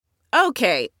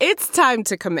Okay, it's time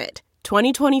to commit.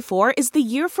 2024 is the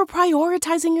year for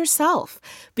prioritizing yourself.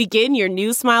 Begin your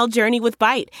new smile journey with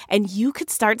Byte, and you could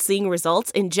start seeing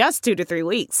results in just 2 to 3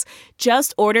 weeks.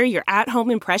 Just order your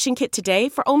at-home impression kit today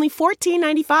for only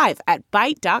 $14.95 at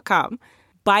Byte.com.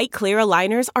 Byte Clear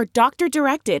aligners are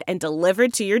doctor-directed and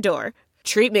delivered to your door.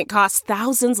 Treatment costs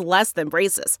thousands less than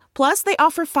braces. Plus, they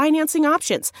offer financing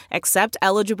options, accept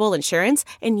eligible insurance,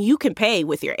 and you can pay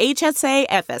with your HSA,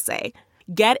 FSA.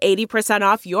 Get 80%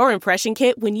 off your impression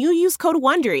kit when you use code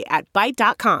WONDERY at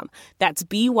Byte.com. That's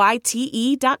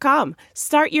BYTE.com.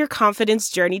 Start your confidence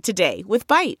journey today with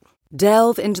Byte.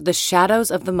 Delve into the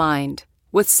shadows of the mind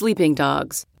with Sleeping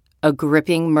Dogs, a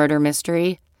gripping murder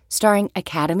mystery starring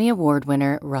Academy Award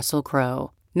winner Russell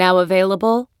Crowe. Now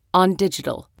available on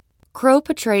digital. Crowe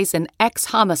portrays an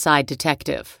ex-homicide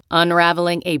detective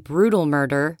unraveling a brutal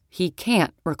murder he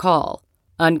can't recall.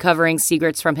 Uncovering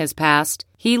secrets from his past,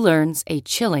 he learns a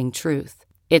chilling truth.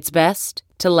 It's best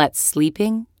to let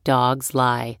sleeping dogs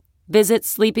lie. Visit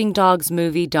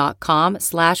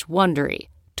sleepingdogsmovie.com/Wondery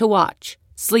to watch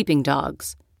Sleeping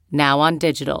Dogs, now on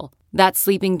digital. That's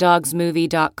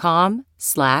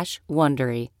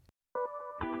sleepingdogsmovie.com/Wondery.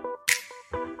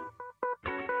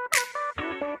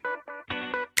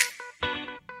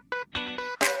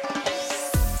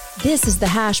 This is the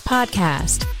Hash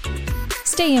Podcast.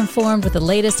 Stay informed with the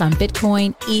latest on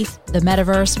Bitcoin, ETH, the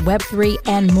metaverse, Web3,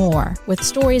 and more with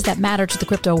stories that matter to the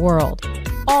crypto world.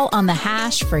 All on the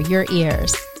Hash for your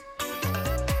ears.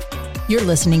 You're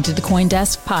listening to the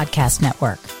CoinDesk Podcast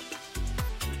Network.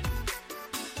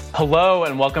 Hello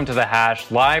and welcome to The Hash,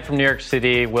 live from New York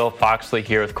City. Will Foxley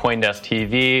here with CoinDesk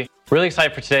TV. Really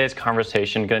excited for today's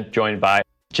conversation. Joined by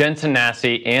Jen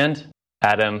Sanasie and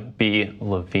Adam B.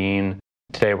 Levine.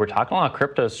 Today we're talking a lot of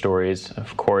crypto stories,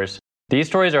 of course. These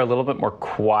stories are a little bit more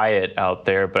quiet out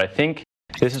there, but I think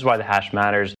this is why The Hash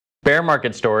matters. Bear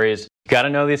market stories. You got to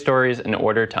know these stories in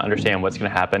order to understand what's going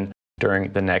to happen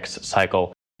during the next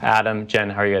cycle. Adam, Jen,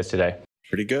 how are you guys today?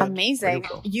 Pretty good. Amazing.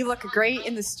 You look great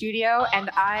in the studio, and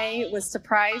I was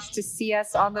surprised to see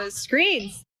us on those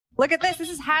screens. Look at this. This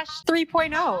is Hash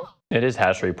 3.0. It is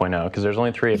Hash 3.0 because there's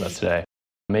only 3 of us today.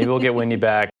 Maybe we'll get Wendy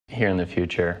back here in the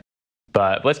future.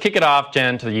 But let's kick it off,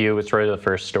 Jen, to you. It's really the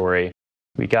first story.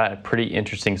 We got pretty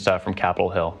interesting stuff from Capitol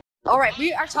Hill. All right,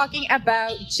 we are talking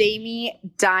about Jamie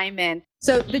Dimon.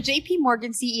 So the JP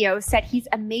Morgan CEO said he's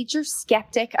a major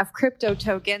skeptic of crypto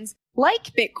tokens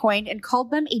like Bitcoin and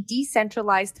called them a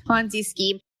decentralized Ponzi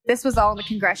scheme. This was all in the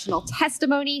congressional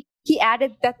testimony. He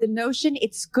added that the notion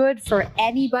it's good for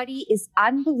anybody is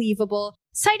unbelievable,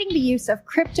 citing the use of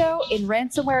crypto in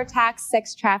ransomware attacks,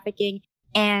 sex trafficking,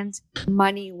 and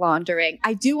money laundering.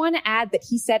 I do want to add that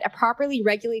he said a properly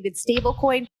regulated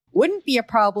stablecoin wouldn't be a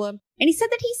problem. And he said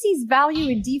that he sees value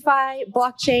in DeFi,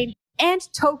 blockchain, and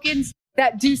tokens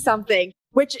that do something,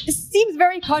 which seems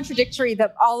very contradictory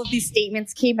that all of these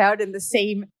statements came out in the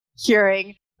same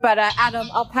hearing. But Adam,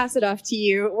 I'll pass it off to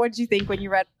you. What did you think when you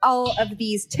read all of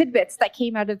these tidbits that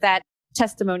came out of that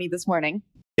testimony this morning?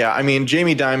 Yeah, I mean,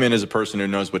 Jamie Dimon is a person who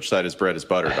knows which side his bread is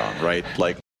buttered on, right?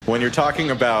 Like, when you're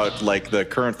talking about like the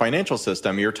current financial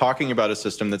system, you're talking about a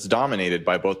system that's dominated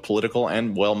by both political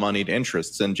and well-moneyed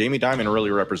interests. And Jamie Dimon really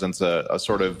represents a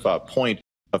sort of point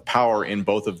of power in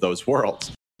both of those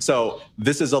worlds. So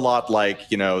this is a lot like,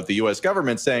 the US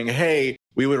government saying, hey,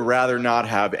 we would rather not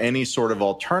have any sort of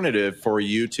alternative for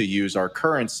you to use our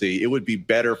currency. It would be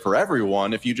better for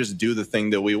everyone if you just do the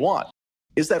thing that we want.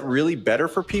 Is that really better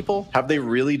for people? Have they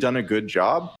really done a good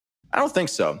job? I don't think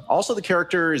so. Also, the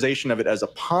characterization of it as a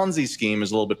Ponzi scheme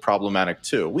is a little bit problematic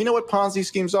too. We know what Ponzi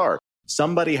schemes are.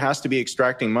 Somebody has to be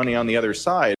extracting money on the other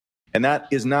side, and that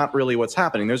is not really what's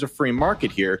happening. There's a free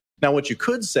market here. Now, what you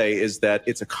could say is that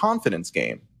it's a confidence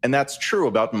game, and that's true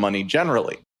about money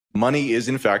generally. Money is,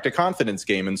 in fact, a confidence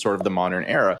game in sort of the modern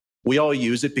era. We all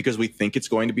use it because we think it's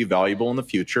going to be valuable in the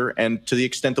future, and to the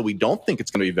extent that we don't think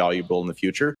it's going to be valuable in the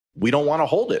future, we don't want to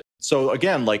hold it. So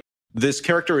again, this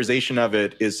characterization of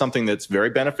it is something that's very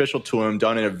beneficial to him,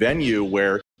 done in a venue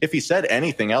where if he said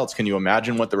anything else, can you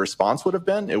imagine what the response would have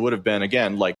been? It would have been,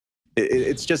 again,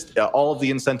 it's just all of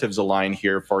the incentives align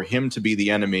here for him to be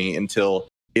the enemy until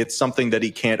it's something that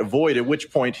he can't avoid, at which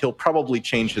point he'll probably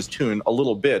change his tune a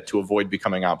little bit to avoid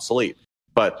becoming obsolete.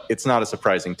 But it's not a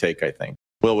surprising take, I think.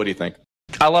 Will, what do you think?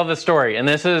 I love this story. And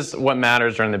this is what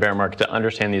matters during the bear market, to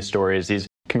understand these stories. These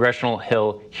Congressional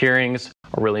Hill hearings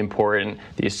are really important.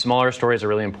 These smaller stories are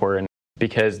really important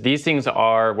because these things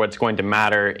are what's going to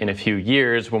matter in a few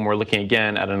years when we're looking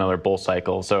again at another bull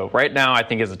cycle. So right now, I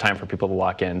think is the time for people to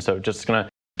lock in. So just going to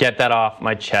get that off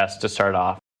my chest to start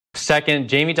off. Second,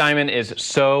 Jamie Dimon is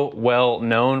so well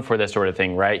known for this sort of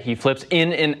thing, right? He flips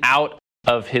in and out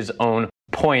of his own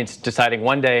points, deciding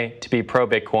one day to be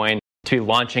pro-Bitcoin, to be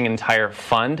launching an entire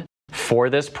fund for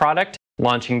this product,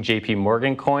 launching JP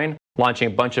Morgan Coin, launching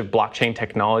a bunch of blockchain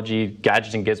technology,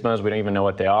 gadgets and gizmos, we don't even know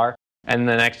what they are, and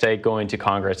the next day going to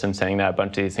Congress and saying that a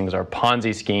bunch of these things are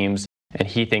Ponzi schemes, and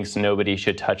he thinks nobody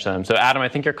should touch them. So Adam, I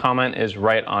think your comment is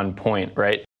right on point,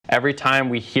 right? Every time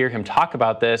we hear him talk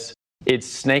about this, it's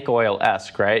snake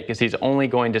oil-esque, right? Because he's only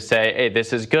going to say, hey,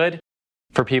 this is good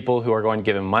for people who are going to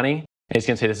give him money. And he's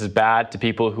going to say this is bad to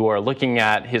people who are looking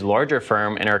at his larger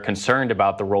firm and are concerned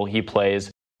about the role he plays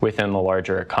within the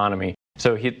larger economy.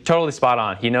 So he's totally spot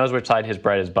on. He knows which side his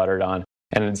bread is buttered on.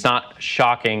 And it's not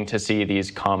shocking to see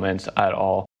these comments at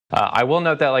all. I will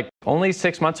note that like only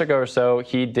 6 months ago or so,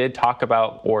 he did talk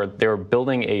about, or they were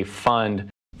building a fund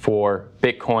for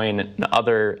Bitcoin and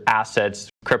other assets,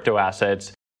 crypto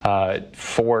assets,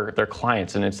 for their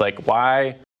clients. And it's like,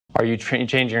 why are you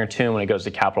changing your tune when it goes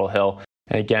to Capitol Hill?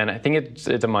 And again, I think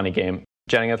it's a money game.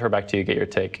 Jen, I'm going to throw it back to you, get your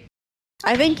take.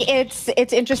 I think it's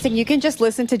interesting. You can just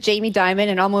listen to Jamie Dimon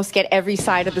and almost get every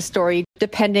side of the story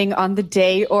depending on the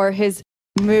day or his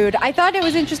mood. I thought it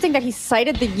was interesting that he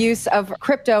cited the use of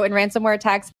crypto in ransomware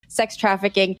attacks, sex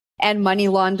trafficking, and money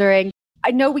laundering. I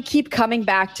know we keep coming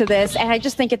back to this, and I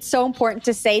just think it's so important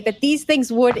to say that these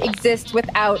things would exist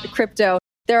without crypto.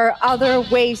 There are other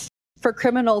ways for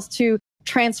criminals to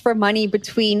transfer money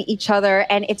between each other,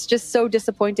 and it's just so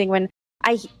disappointing when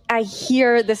I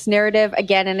hear this narrative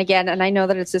again and again, and I know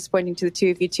that it's disappointing to the two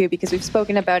of you too, because we've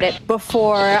spoken about it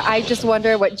before. I just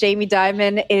wonder what Jamie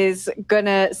Dimon is going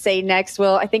to say next.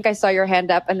 Will, I think I saw your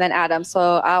hand up, and then Adam, so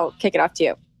I'll kick it off to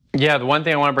you. Yeah, the one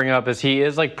thing I want to bring up is he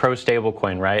is like pro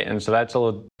stablecoin, right? And so that's a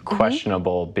little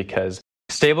questionable because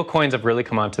stablecoins have really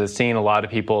come onto the scene. A lot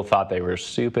of people thought they were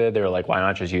stupid. They were like, why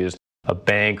not just use a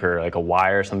bank or like a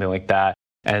wire or something like that?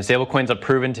 And stablecoins have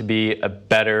proven to be a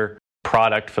better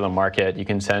product for the market. You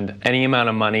can send any amount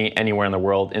of money anywhere in the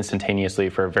world instantaneously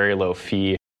for a very low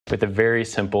fee with a very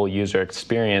simple user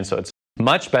experience. So it's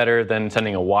much better than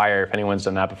sending a wire. If anyone's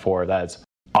done that before, that's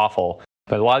awful.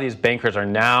 But a lot of these bankers are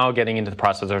now getting into the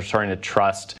process of starting to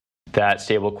trust that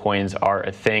stablecoins are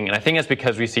a thing. And I think it's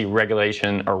because we see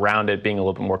regulation around it being a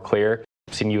little bit more clear.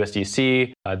 We've seen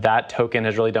USDC, that token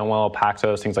has really done well,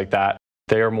 Paxos, things like that.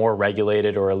 They are more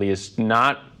regulated, or at least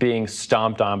not being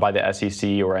stomped on by the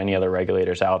SEC or any other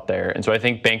regulators out there. And so I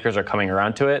think bankers are coming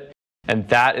around to it. And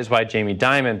that is why Jamie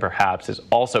Dimon perhaps is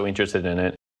also interested in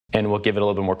it and will give it a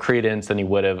little bit more credence than he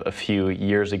would have a few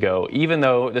years ago, even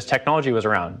though this technology was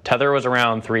around. Tether was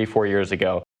around 3-4 years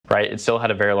ago, right? It still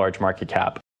had a very large market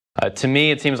cap. To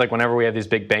me, it seems like whenever we have these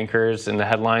big bankers in the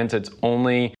headlines, it's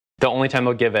only the only time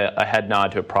they'll give a head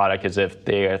nod to a product is if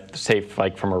they are safe,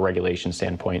 like from a regulation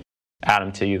standpoint.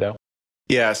 Adam, to you though.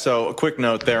 Yeah. So a quick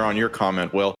note there on your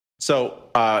comment, Will. So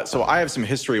I have some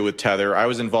history with Tether. I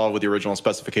was involved with the original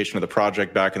specification of the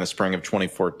project back in the spring of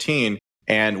 2014.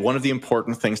 And one of the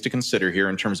important things to consider here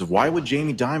in terms of why would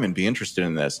Jamie Dimon be interested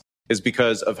in this is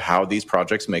because of how these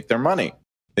projects make their money.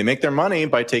 They make their money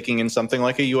by taking in something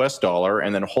like a US dollar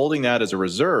and then holding that as a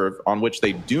reserve on which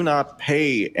they do not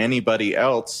pay anybody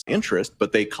else interest,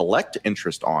 but they collect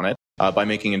interest on it by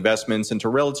making investments into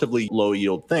relatively low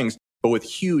yield things, but with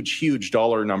huge, huge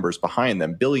dollar numbers behind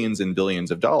them, billions and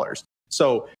billions of dollars.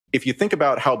 So if you think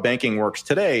about how banking works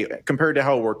today compared to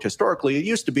how it worked historically, it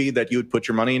used to be that you would put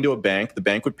your money into a bank, the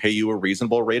bank would pay you a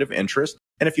reasonable rate of interest.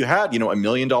 And if you had, $1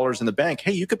 million in the bank,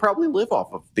 hey, you could probably live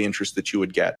off of the interest that you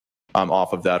would get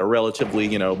off of that, a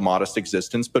relatively, modest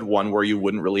existence, but one where you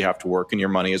wouldn't really have to work and your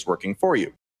money is working for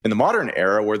you. In the modern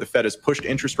era, where the Fed has pushed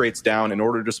interest rates down in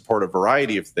order to support a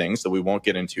variety of things that we won't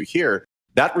get into here,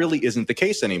 that really isn't the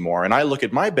case anymore. And I look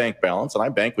at my bank balance, and I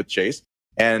bank with Chase,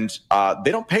 and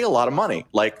they don't pay a lot of money.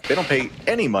 Like, they don't pay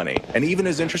any money. And even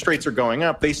as interest rates are going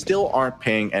up, they still aren't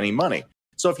paying any money.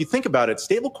 So if you think about it,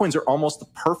 stablecoins are almost the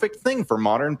perfect thing for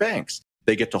modern banks.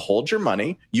 They get to hold your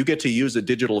money. You get to use a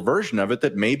digital version of it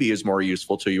that maybe is more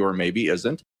useful to you or maybe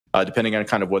isn't, depending on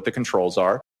kind of what the controls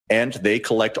are. And they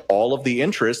collect all of the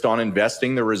interest on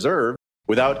investing the reserve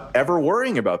without ever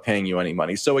worrying about paying you any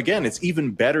money. So again, it's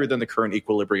even better than the current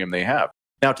equilibrium they have.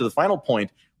 Now, to the final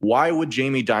point, why would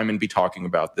Jamie Dimon be talking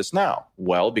about this now?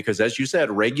 Well, because as you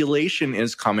said, regulation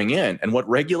is coming in. And what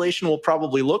regulation will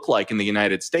probably look like in the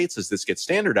United States as this gets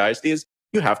standardized is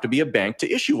you have to be a bank to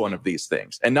issue one of these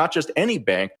things. And not just any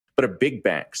bank, but a big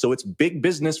bank. So it's big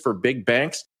business for big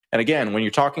banks. And again, when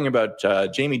you're talking about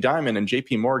Jamie Dimon and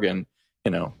JP Morgan,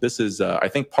 this is, I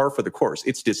think, par for the course.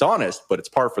 It's dishonest, but it's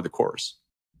par for the course.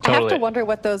 Totally. I have to wonder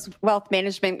what those wealth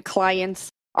management clients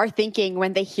are thinking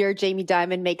when they hear Jamie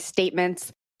Dimon make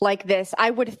statements like this.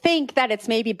 I would think that it's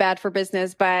maybe bad for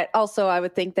business, but also I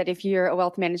would think that if you're a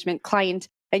wealth management client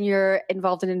and you're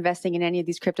involved in investing in any of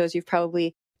these cryptos, you've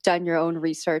probably done your own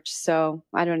research. So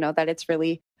I don't know that it's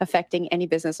really affecting any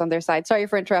business on their side. Sorry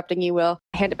for interrupting you, Will.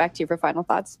 I hand it back to you for final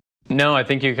thoughts. No, I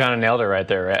think you kind of nailed it right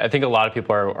there. Right? I think a lot of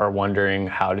people are wondering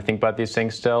how to think about these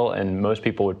things still, and most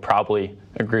people would probably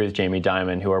agree with Jamie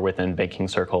Dimon, who are within banking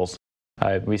circles.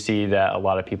 We see that a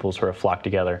lot of people sort of flock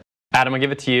together. Adam, I'll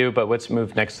give it to you, but let's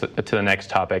move next to the next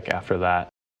topic after that.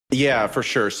 Yeah, for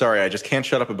sure. Sorry, I just can't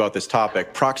shut up about this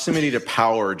topic. Proximity to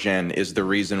power, Jen, is the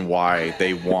reason why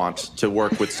they want to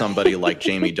work with somebody like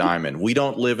Jamie Dimon. We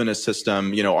don't live in a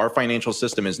system, our financial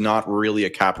system is not really a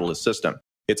capitalist system.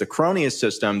 It's a cronyist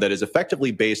system that is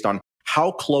effectively based on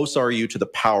how close are you to the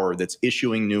power that's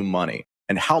issuing new money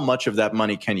and how much of that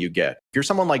money can you get. If you're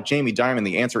someone like Jamie Dimon,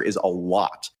 the answer is a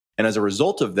lot. And as a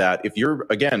result of that, if you're,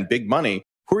 again, big money,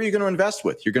 who are you going to invest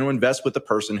with? You're going to invest with the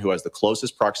person who has the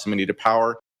closest proximity to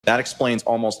power. That explains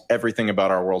almost everything about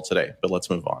our world today. But let's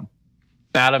move on.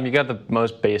 Adam, you got the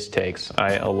most base takes.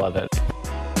 I love it.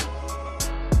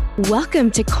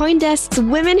 Welcome to CoinDesk's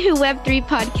Women Who Web3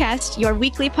 podcast, your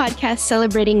weekly podcast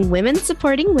celebrating women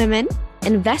supporting women,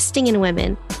 investing in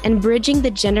women, and bridging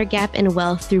the gender gap in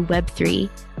wealth through Web3.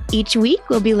 Each week,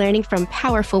 we'll be learning from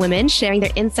powerful women sharing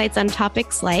their insights on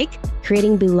topics like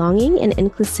creating belonging and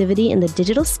inclusivity in the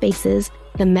digital spaces,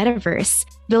 the metaverse,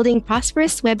 building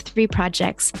prosperous Web3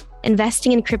 projects,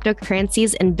 investing in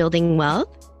cryptocurrencies and building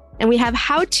wealth. And we have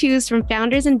how-tos from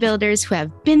founders and builders who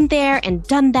have been there and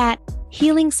done that,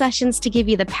 healing sessions to give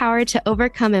you the power to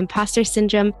overcome imposter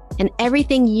syndrome and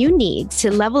everything you need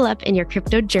to level up in your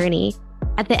crypto journey.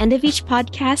 At the end of each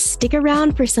podcast, stick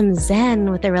around for some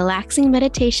Zen with a relaxing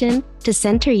meditation to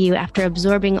center you after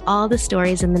absorbing all the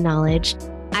stories and the knowledge.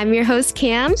 I'm your host,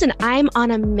 Cams, and I'm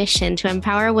on a mission to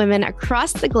empower women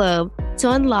across the globe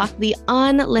to unlock the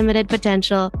unlimited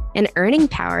potential and earning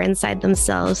power inside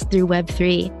themselves through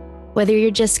Web3. Whether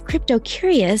you're just crypto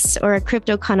curious or a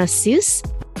crypto connoisseur,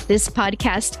 this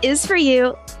podcast is for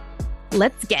you.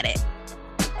 Let's get it.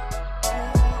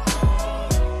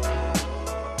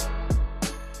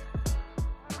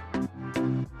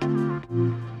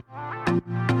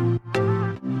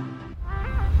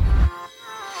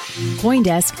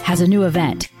 CoinDesk has a new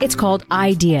event. It's called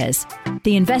Ideas,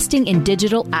 the Investing in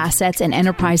Digital Assets and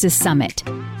Enterprises Summit.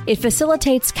 It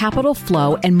facilitates capital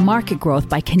flow and market growth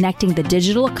by connecting the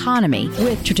digital economy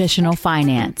with traditional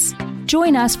finance.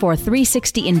 Join us for a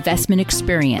 360 investment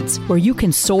experience where you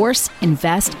can source,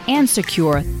 invest, and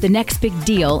secure the next big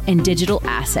deal in digital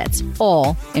assets,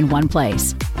 all in one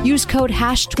place. Use code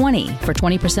HASH20 for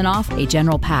 20% off a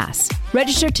general pass.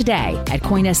 Register today at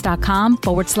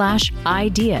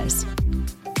coindesk.com/ideas.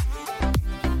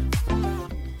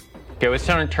 Okay, let's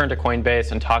turn to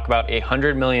Coinbase and talk about a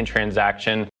 100 million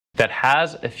transaction that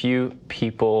has a few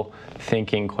people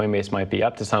thinking Coinbase might be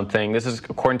up to something. This is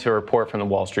according to a report from the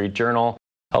Wall Street Journal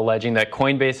alleging that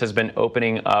Coinbase has been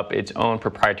opening up its own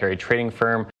proprietary trading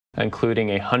firm, including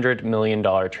a $100 million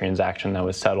transaction that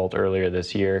was settled earlier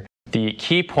this year. The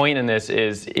key point in this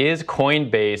is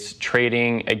Coinbase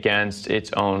trading against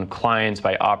its own clients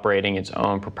by operating its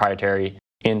own proprietary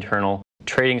internal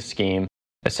trading scheme,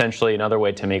 essentially another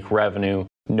way to make revenue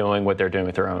knowing what they're doing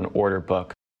with their own order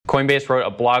book. Coinbase wrote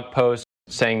a blog post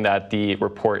saying that the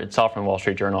report itself from Wall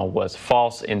Street Journal was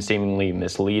false and seemingly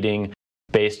misleading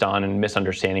based on a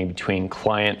misunderstanding between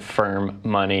client firm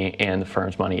money and the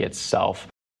firm's money itself.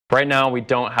 Right now, we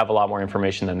don't have a lot more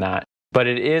information than that, but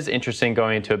it is interesting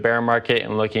going into a bear market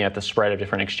and looking at the spread of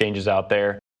different exchanges out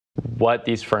there, what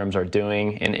these firms are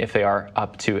doing, and if they are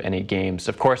up to any games.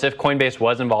 Of course, if Coinbase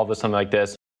was involved with something like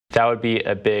this, that would be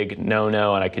a big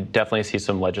no-no, and I could definitely see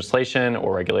some legislation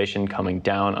or regulation coming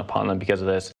down upon them because of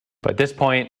this. But at this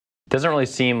point, it doesn't really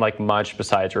seem like much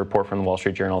besides a report from the Wall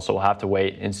Street Journal, so we'll have to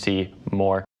wait and see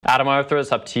more. Adam, I will throw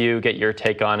this up to you, get your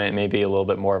take on it, maybe a little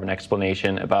bit more of an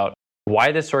explanation about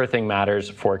why this sort of thing matters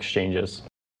for exchanges.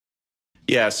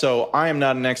 Yeah, so I am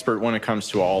not an expert when it comes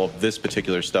to all of this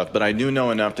particular stuff, but I do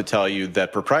know enough to tell you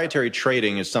that proprietary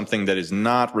trading is something that is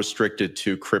not restricted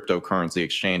to cryptocurrency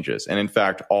exchanges. And in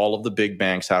fact, all of the big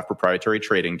banks have proprietary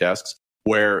trading desks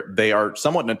where they are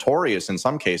somewhat notorious in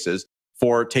some cases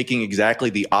for taking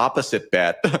exactly the opposite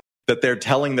bet that they're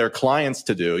telling their clients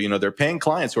to do. You know, they're paying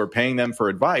clients who are paying them for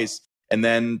advice, and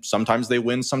then sometimes they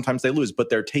win, sometimes they lose,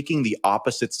 but they're taking the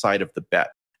opposite side of the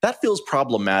bet. That feels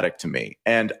problematic to me.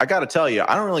 And I got to tell you,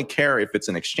 I don't really care if it's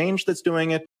an exchange that's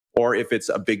doing it or if it's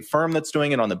a big firm that's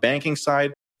doing it on the banking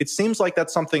side. It seems like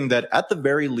that's something that at the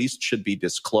very least should be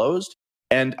disclosed.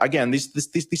 And again, these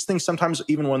things sometimes,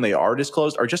 even when they are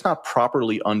disclosed, are just not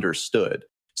properly understood.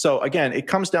 So again, it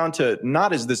comes down to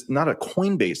not a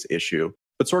Coinbase issue,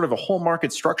 but sort of a whole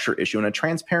market structure issue and a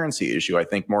transparency issue, I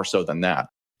think, more so than that.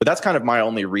 But that's kind of my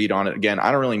only read on it. Again,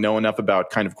 I don't really know enough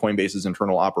about kind of Coinbase's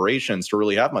internal operations to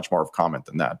really have much more of a comment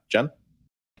than that. Jen?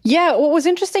 Yeah, what was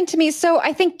interesting to me, so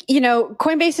I think,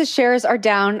 Coinbase's shares are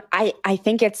down. I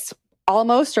think it's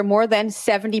almost or more than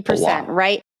 70%,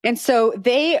 right? And so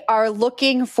they are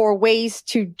looking for ways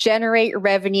to generate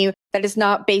revenue that is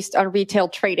not based on retail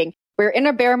trading. We're in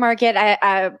a bear market.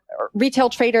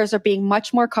 Retail traders are being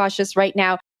much more cautious right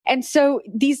now. And so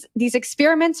these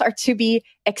experiments are to be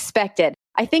expected.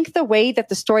 I think the way that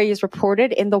the story is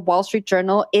reported in the Wall Street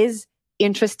Journal is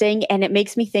interesting, and it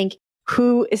makes me think,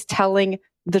 who is telling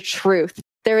the truth?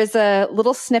 There is a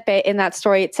little snippet in that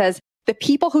story. It says, the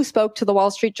people who spoke to the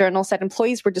Wall Street Journal said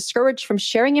employees were discouraged from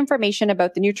sharing information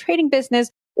about the new trading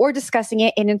business or discussing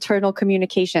it in internal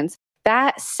communications.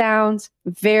 That sounds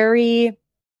very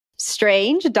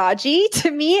strange, dodgy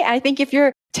to me. I think if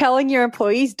you're telling your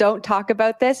employees don't talk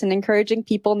about this and encouraging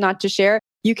people not to share,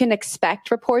 you can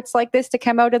expect reports like this to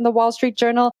come out in the Wall Street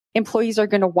Journal. Employees are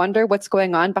going to wonder what's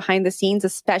going on behind the scenes,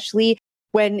 especially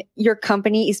when your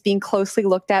company is being closely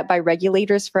looked at by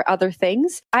regulators for other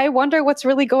things. I wonder what's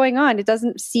really going on. It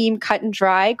doesn't seem cut and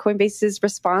dry. Coinbase's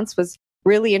response was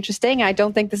really interesting. I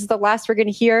don't think this is the last we're going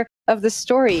to hear of the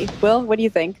story. Will, what do you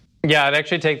think? Yeah, I'd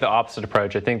actually take the opposite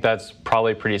approach. I think that's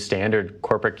probably pretty standard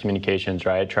corporate communications,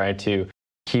 right? Try to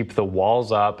keep the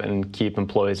walls up and keep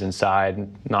employees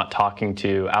inside, not talking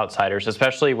to outsiders,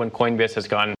 especially when Coinbase has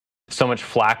gotten so much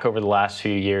flack over the last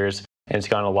few years and it's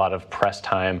gotten a lot of press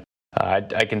time.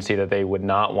 I can see that they would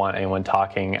not want anyone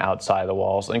talking outside the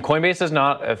walls. And Coinbase is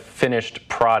not a finished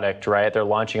product, right? They're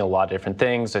launching a lot of different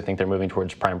things. I think they're moving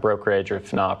towards prime brokerage, or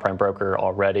if not prime broker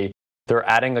already. They're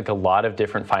adding a lot of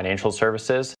different financial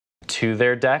services to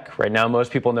their deck. Right now, most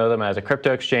people know them as a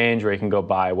crypto exchange where you can go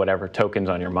buy whatever tokens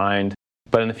on your mind.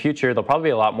 But in the future, they'll probably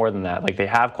be a lot more than that. Like they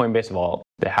have Coinbase Vault.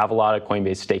 They have a lot of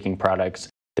Coinbase staking products.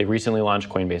 They recently launched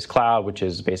Coinbase Cloud, which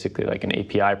is basically like an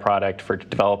API product for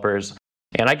developers.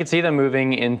 And I could see them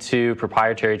moving into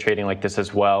proprietary trading like this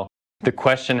as well. The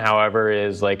question, however,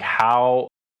 is like how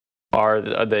are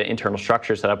the internal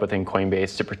structures set up within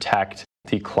Coinbase to protect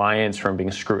the clients from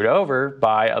being screwed over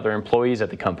by other employees at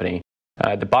the company?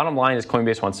 The bottom line is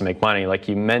Coinbase wants to make money. Like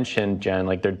you mentioned, Jen,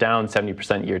 like they're down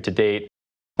 70% year to date.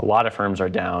 A lot of firms are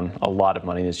down a lot of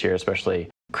money this year, especially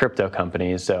crypto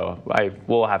companies. So I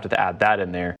will have to add that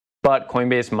in there. But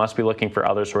Coinbase must be looking for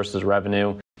other sources of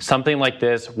revenue. Something like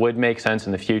this would make sense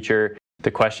in the future.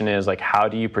 The question is, like, how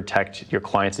do you protect your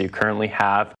clients that you currently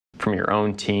have from your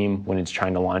own team when it's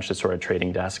trying to launch this sort of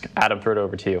trading desk? Adam, throw it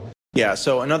over to you. Yeah,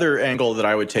 so another angle that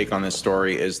I would take on this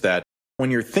story is that when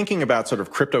you're thinking about sort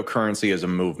of cryptocurrency as a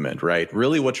movement, right,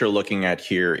 really what you're looking at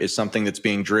here is something that's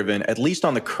being driven, at least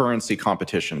on the currency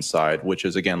competition side, which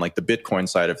is, again, like the Bitcoin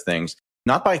side of things,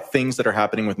 not by things that are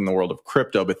happening within the world of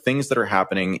crypto, but things that are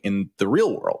happening in the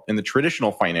real world, in the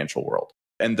traditional financial world.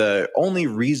 And the only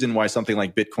reason why something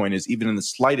like Bitcoin is even in the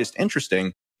slightest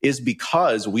interesting is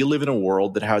because we live in a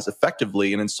world that has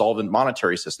effectively an insolvent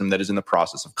monetary system that is in the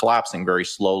process of collapsing very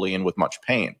slowly and with much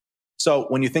pain. So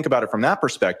when you think about it from that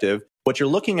perspective, what you're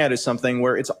looking at is something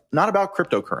where it's not about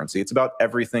cryptocurrency, it's about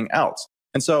everything else.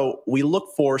 And so we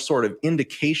look for sort of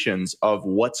indications of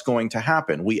what's going to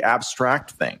happen. We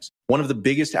abstract things. One of the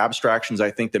biggest abstractions I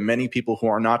think that many people who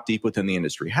are not deep within the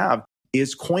industry have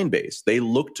is Coinbase. They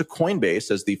look to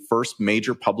Coinbase as the first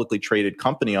major publicly traded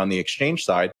company on the exchange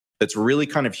side that's really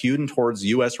kind of hewn towards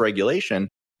US regulation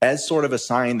as sort of a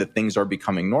sign that things are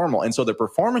becoming normal. And so the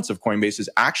performance of Coinbase is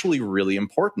actually really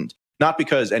important, not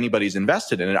because anybody's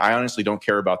invested in it. I honestly don't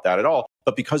care about that at all,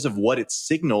 but because of what it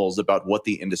signals about what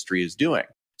the industry is doing.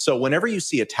 So whenever you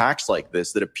see attacks like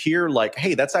this that appear like,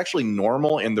 hey, that's actually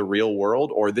normal in the real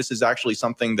world, or this is actually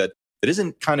something that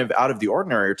isn't kind of out of the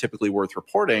ordinary or typically worth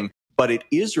reporting, but it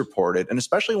is reported, and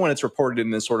especially when it's reported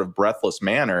in this sort of breathless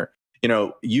manner,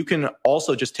 you can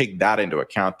also just take that into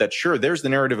account that sure, there's the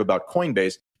narrative about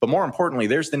Coinbase, but more importantly,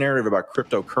 there's the narrative about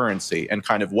cryptocurrency and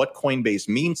kind of what Coinbase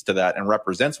means to that and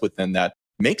represents within that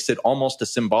makes it almost a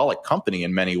symbolic company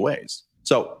in many ways.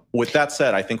 So with that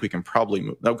said, I think we can probably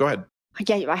move. No, go ahead.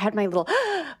 Yeah, I had my little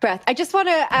breath. I just want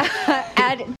to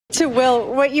add to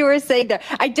Will what you were saying there.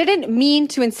 I didn't mean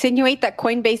to insinuate that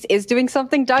Coinbase is doing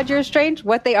something dodgy or strange.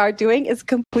 What they are doing is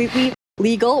completely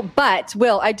legal. But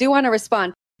Will, I do want to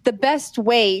respond. The best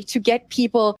way to get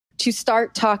people to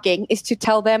start talking is to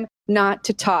tell them not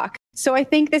to talk. So I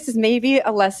think this is maybe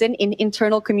a lesson in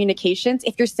internal communications.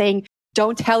 If you're saying,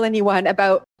 don't tell anyone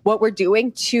about what we're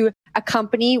doing to a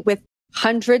company with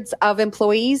hundreds of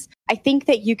employees, I think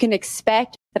that you can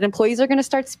expect that employees are going to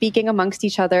start speaking amongst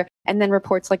each other, and then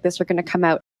reports like this are going to come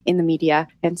out in the media.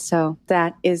 And so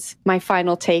that is my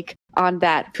final take on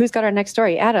that. Who's got our next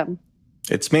story? Adam.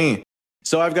 It's me.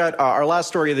 So I've got our last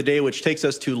story of the day, which takes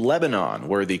us to Lebanon,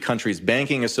 where the country's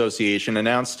banking association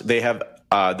announced they have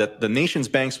that the nation's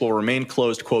banks will remain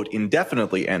closed, quote,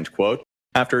 indefinitely, end quote,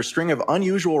 after a string of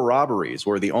unusual robberies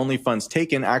where the only funds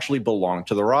taken actually belonged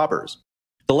to the robbers.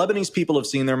 The Lebanese people have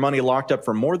seen their money locked up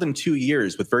for more than 2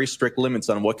 years with very strict limits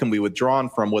on what can be withdrawn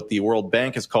from what the World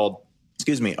Bank has called,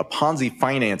 a Ponzi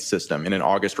finance system in an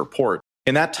August report.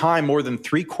 In that time, more than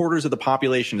 3/4 of the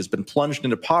population has been plunged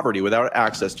into poverty without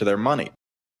access to their money.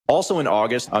 Also in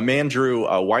August, a man drew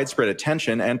widespread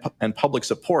attention and public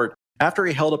support after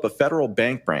he held up a federal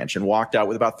bank branch and walked out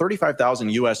with about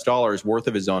 $35,000 worth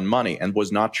of his own money and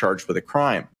was not charged with a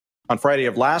crime. On Friday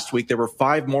of last week, there were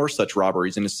 5 more such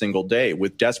robberies in a single day,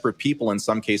 with desperate people in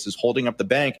some cases holding up the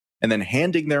bank and then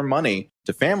handing their money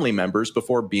to family members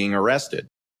before being arrested.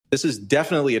 This is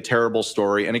definitely a terrible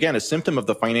story, and again, a symptom of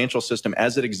the financial system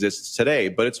as it exists today,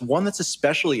 but it's one that's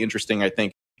especially interesting, I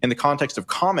think, in the context of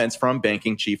comments from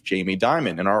banking chief Jamie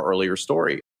Dimon in our earlier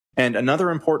story. And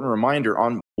another important reminder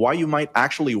on why you might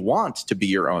actually want to be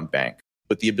your own bank,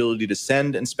 with the ability to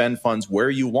send and spend funds where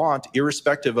you want,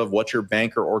 irrespective of what your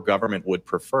banker or government would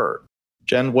prefer.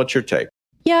 Jen, what's your take?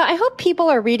 Yeah, I hope people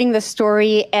are reading the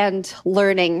story and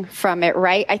learning from it,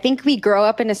 right? I think we grow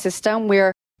up in a system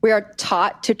where we are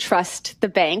taught to trust the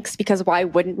banks, because why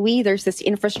wouldn't we? There's this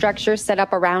infrastructure set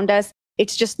up around us.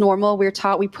 It's just normal. We're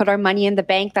taught we put our money in the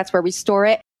bank. That's where we store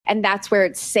it. And that's where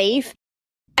it's safe.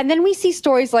 And then we see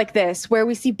stories like this, where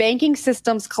we see banking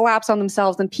systems collapse on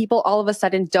themselves and people all of a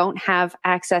sudden don't have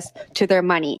access to their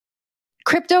money.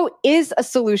 Crypto is a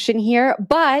solution here,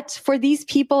 but for these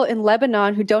people in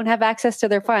Lebanon who don't have access to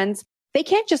their funds, they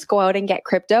can't just go out and get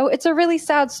crypto. It's a really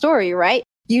sad story, right?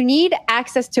 You need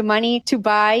access to money to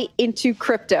buy into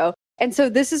crypto. And so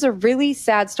this is a really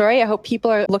sad story. I hope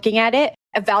people are looking at it,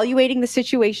 evaluating the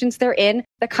situations they're in,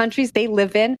 the countries they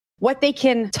live in, what they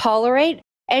can tolerate,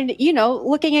 and,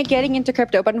 looking at getting into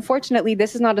crypto. But unfortunately,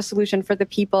 this is not a solution for the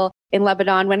people in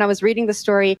Lebanon. When I was reading the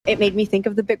story, it made me think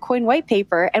of the Bitcoin white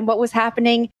paper and what was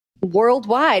happening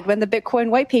worldwide when the Bitcoin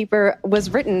white paper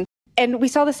was written. And we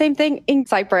saw the same thing in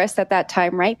Cyprus at that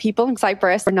time, right? People in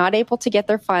Cyprus were not able to get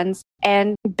their funds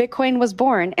and Bitcoin was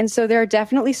born. And so there are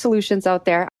definitely solutions out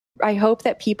there. I hope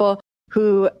that people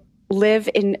who live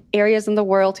in areas in the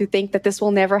world who think that this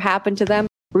will never happen to them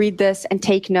read this and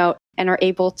take note and are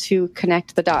able to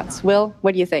connect the dots. Will,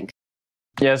 what do you think?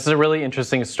 Yeah, this is a really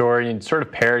interesting story and sort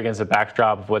of paired against the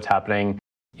backdrop of what's happening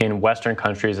in Western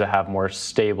countries that have more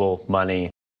stable money.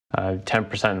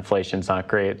 10% inflation is not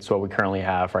great. It's what we currently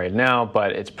have right now,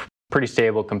 but it's pretty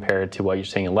stable compared to what you're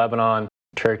seeing in Lebanon,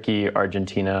 Turkey,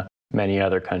 Argentina, many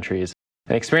other countries.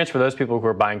 An experience for those people who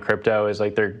are buying crypto is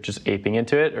like they're just aping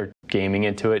into it or gaming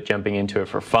into it, jumping into it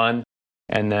for fun.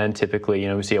 And then typically,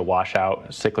 we see a washout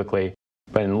cyclically.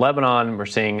 But in Lebanon, we're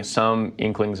seeing some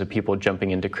inklings of people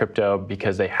jumping into crypto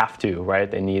because they have to,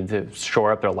 right? They need to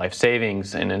shore up their life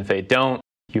savings. And if they don't,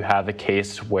 you have a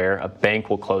case where a bank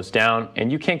will close down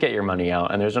and you can't get your money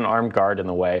out. And there's an armed guard in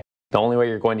the way. The only way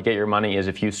you're going to get your money is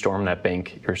if you storm that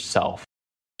bank yourself.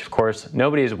 Of course,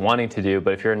 nobody is wanting to do,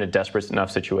 but if you're in a desperate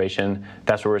enough situation,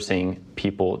 that's what we're seeing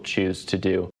people choose to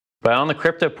do. But on the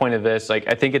crypto point of this, I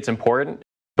think it's important,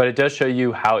 but it does show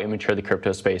you how immature the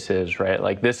crypto space is,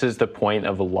 right? This is the point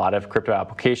of a lot of crypto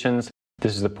applications.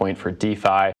 This is the point for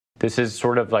DeFi. This is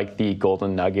sort of like the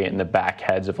golden nugget in the back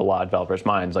heads of a lot of developers'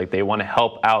 minds. They want to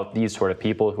help out these sort of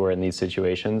people who are in these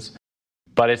situations,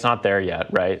 but it's not there yet,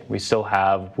 right? We still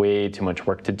have way too much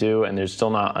work to do, and there's still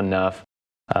not enough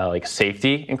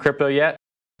safety in crypto yet.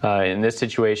 In this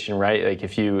situation, right?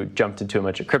 If you jumped into a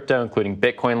bunch of crypto, including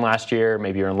Bitcoin last year,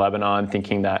 maybe you're in Lebanon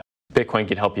thinking that Bitcoin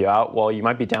could help you out. Well, you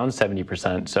might be down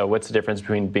 70%. So what's the difference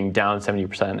between being down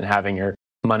 70% and having your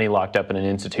money locked up in an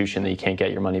institution that you can't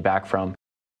get your money back from?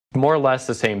 More or less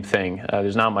the same thing.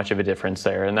 There's not much of a difference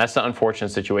there. And that's the unfortunate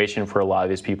situation for a lot of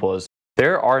these people is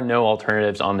there are no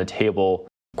alternatives on the table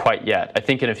quite yet. I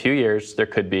think in a few years there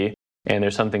could be. And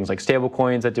there's some things like stable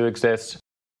coins that do exist.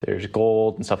 There's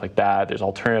gold and stuff like that. There's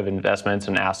alternative investments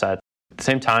and assets. At the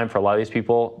same time, for a lot of these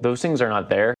people, those things are not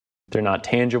there. They're not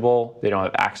tangible. They don't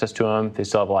have access to them. They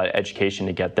still have a lot of education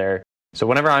to get there. So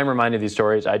whenever I'm reminded of these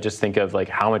stories, I just think of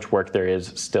how much work there is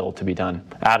still to be done.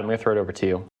 Adam, I'm going to throw it over to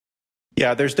you.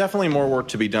 Yeah, there's definitely more work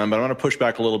to be done, but I want to push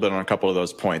back a little bit on a couple of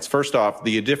those points. First off,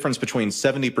 the difference between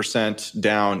 70%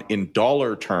 down in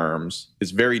dollar terms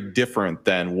is very different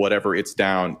than whatever it's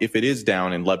down, if it is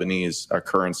down in Lebanese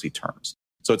currency terms.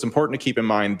 So it's important to keep in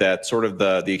mind that sort of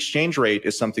the exchange rate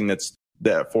is something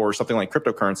for something like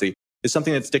cryptocurrency is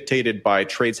something that's dictated by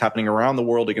trades happening around the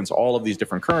world against all of these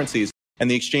different currencies. And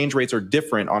the exchange rates are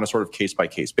different on a sort of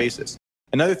case-by-case basis.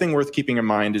 Another thing worth keeping in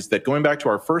mind is that going back to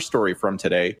our first story from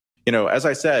today, as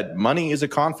I said, money is a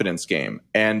confidence game.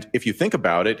 And if you think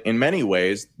about it, in many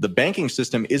ways, the banking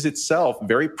system is itself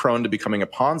very prone to becoming a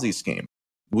Ponzi scheme.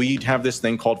 We have this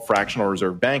thing called fractional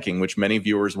reserve banking, which many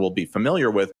viewers will be familiar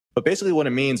with. But basically what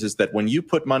it means is that when you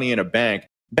put money in a bank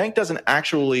doesn't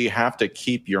actually have to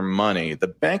keep your money. The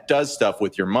bank does stuff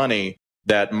with your money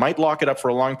that might lock it up for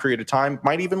a long period of time,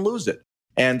 might even lose it.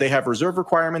 And they have reserve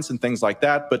requirements and things like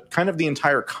that. But kind of the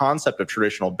entire concept of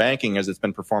traditional banking as it's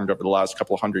been performed over the last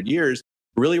couple of hundred years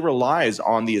really relies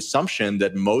on the assumption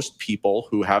that most people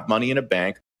who have money in a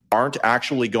bank aren't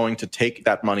actually going to take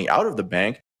that money out of the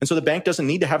bank. And so the bank doesn't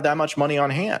need to have that much money on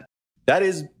hand. That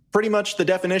is pretty much the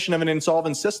definition of an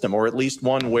insolvent system, or at least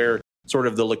one where sort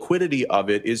of the liquidity of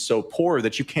it is so poor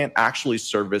that you can't actually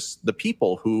service the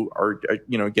people who are,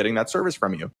 getting that service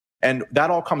from you. And that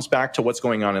all comes back to what's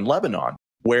going on in Lebanon,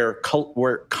 where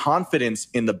confidence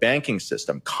in the banking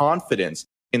system, confidence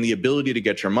in the ability to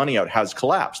get your money out has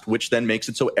collapsed, which then makes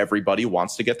it so everybody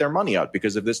wants to get their money out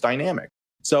because of this dynamic.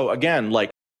 So again,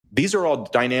 these are all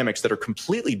dynamics that are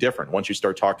completely different once you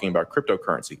start talking about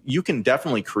cryptocurrency. You can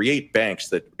definitely create banks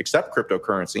that accept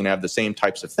cryptocurrency and have the same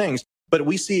types of things. But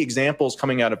we see examples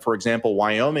coming out of, for example,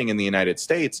 Wyoming in the United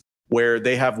States, where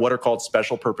they have what are called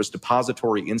special purpose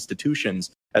depository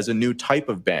institutions as a new type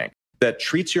of bank that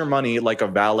treats your money like a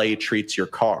valet treats your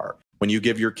car. When you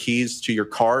give your keys to your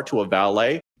car to a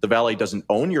valet, the valet doesn't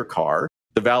own your car.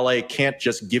 The valet can't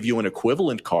just give you an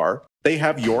equivalent car. They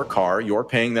have your car. You're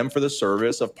paying them for the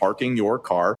service of parking your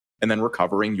car and then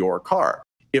recovering your car.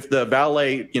 If the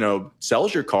valet,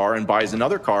 sells your car and buys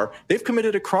another car, they've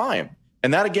committed a crime.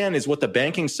 And that, again, is what the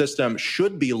banking system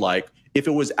should be like if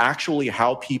it was actually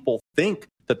how people think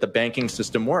that the banking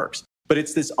system works. But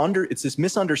it's this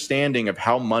misunderstanding of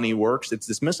how money works. It's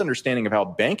this misunderstanding of how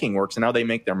banking works and how they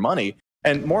make their money.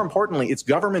 And more importantly, it's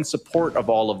government support of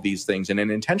all of these things and an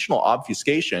intentional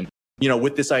obfuscation,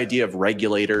 with this idea of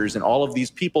regulators and all of these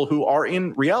people who are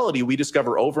in reality, we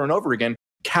discover over and over again,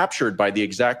 captured by the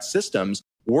exact systems,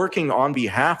 working on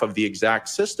behalf of the exact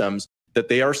systems that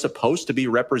they are supposed to be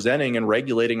representing and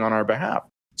regulating on our behalf.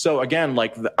 So again,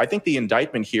 I think the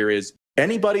indictment here is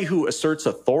anybody who asserts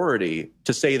authority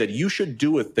to say that you should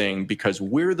do a thing because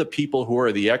we're the people who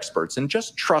are the experts and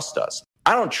just trust us.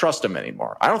 I don't trust them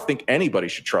anymore. I don't think anybody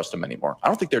should trust them anymore. I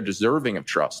don't think they're deserving of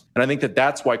trust. And I think that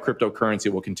that's why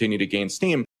cryptocurrency will continue to gain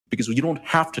steam, because you don't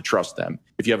have to trust them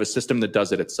if you have a system that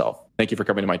does it itself. Thank you for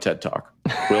coming to my TED Talk.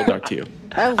 Will, back to you.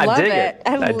 I love it.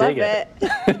 I love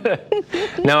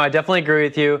it. No, I definitely agree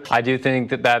with you. I do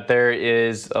think that there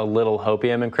is a little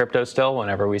hopium in crypto still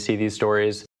whenever we see these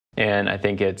stories. And I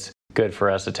think it's good for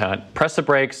us to press the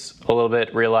brakes a little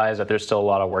bit, realize that there's still a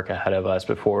lot of work ahead of us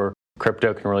before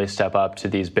crypto can really step up to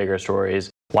these bigger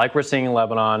stories like we're seeing in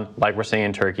Lebanon, like we're seeing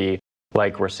in Turkey,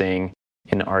 like we're seeing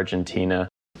in Argentina.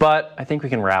 But I think we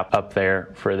can wrap up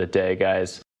there for the day,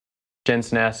 guys. Jen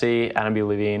Sanasie, Adam B.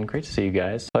 Levine, great to see you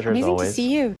guys. Pleasure as always. Amazing to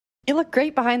see you. You look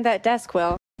great behind that desk,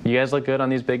 Will. You guys look good on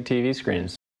these big TV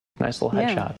screens. Nice little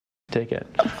headshot. Take it.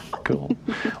 Cool.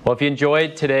 Well, if you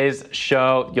enjoyed today's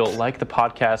show, you'll like the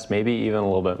podcast maybe even a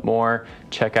little bit more.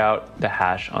 Check out The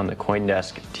Hash on the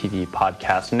CoinDesk TV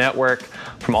Podcast Network.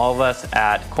 From all of us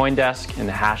at CoinDesk and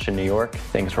The Hash in New York,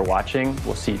 thanks for watching.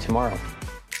 We'll see you tomorrow.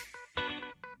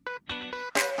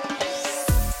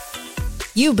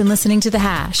 You've been listening to The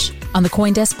Hash on the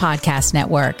CoinDesk Podcast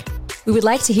Network. We would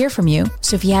like to hear from you,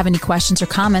 so if you have any questions or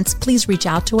comments, please reach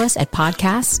out to us at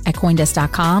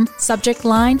podcasts@coindesk.com, subject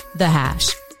line, The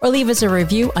Hash, or leave us a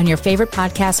review on your favorite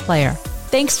podcast player.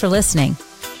 Thanks for listening.